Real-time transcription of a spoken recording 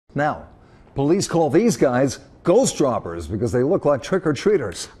Now, police call these guys ghost robbers because they look like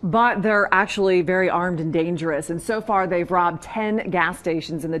trick-or-treaters. But they're actually very armed and dangerous. And so far, they've robbed 10 gas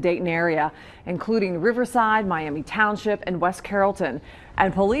stations in the Dayton area, including Riverside, Miami Township, and West Carrollton.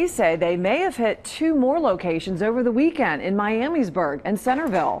 And police say they may have hit 2 more locations over the weekend in Miamisburg and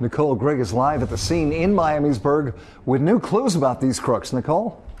Centerville. Nicole Grigg is live at the scene in Miamisburg with new clues about these crooks.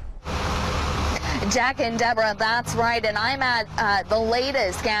 Nicole? Jack and Deborah, that's right, and I'm at the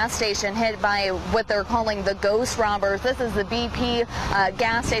latest gas station hit by what they're calling the ghost robbers. This is the BP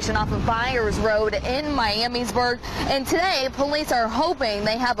gas station off of Byers Road in Miamisburg, and today police are hoping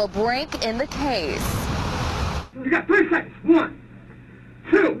they have a break in the case. You got 3 seconds. 1,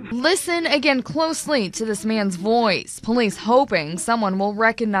 2. Listen again closely to this man's voice. Police hoping someone will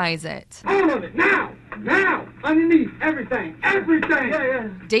recognize it. All of it, now! Now! Underneath, everything! Yeah.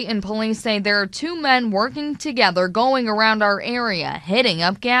 Dayton police say there are 2 men working together going around our area, hitting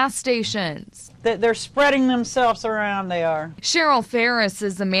up gas stations. They're spreading themselves around, they are. Cheryl Farris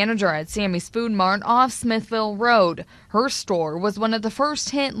is the manager at Sammy's Food Mart off Smithville Road. Her store was one of the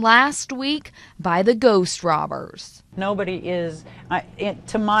first hit last week by the ghost robbers. Nobody is,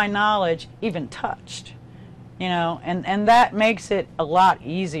 to my knowledge, even touched, you know, and that makes it a lot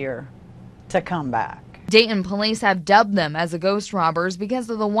easier to come back. Dayton police have dubbed them as the ghost robbers because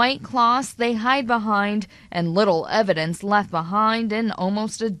of the white cloths they hide behind and little evidence left behind in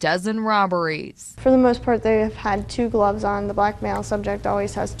almost a dozen robberies. For the most part, they have had 2 gloves on. The black male subject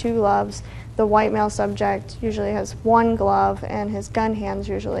always has 2 gloves. The white male subject usually has 1 glove, and his gun hand's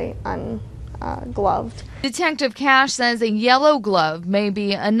usually ungloved. Detective Cash says a yellow glove may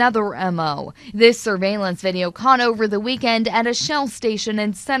be another MO. This surveillance video caught over the weekend at a Shell station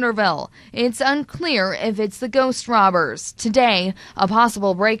in Centerville. It's unclear if it's the ghost robbers. Today, a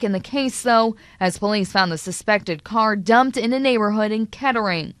possible break in the case, though, as police found the suspected car dumped in a neighborhood in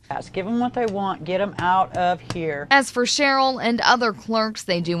Kettering. Give them what they want, get them out of here. As for Cheryl and other clerks,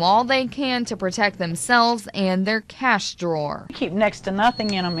 they do all they can to protect themselves and their cash drawer. We keep next to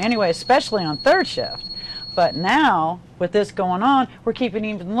nothing in them anyway, especially on 3rd shift. But now, with this going on, we're keeping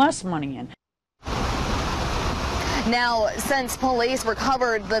even less money in. Now, since police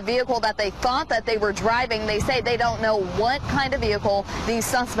recovered the vehicle that they thought that they were driving, they say they don't know what kind of vehicle these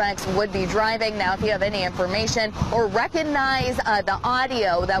suspects would be driving. Now, if you have any information or recognize the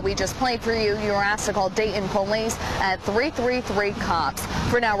audio that we just played for you, you're asked to call Dayton Police at 333-COPS.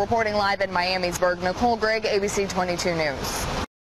 For now, reporting live in Miamisburg, Nicole Grigg, ABC 22 News.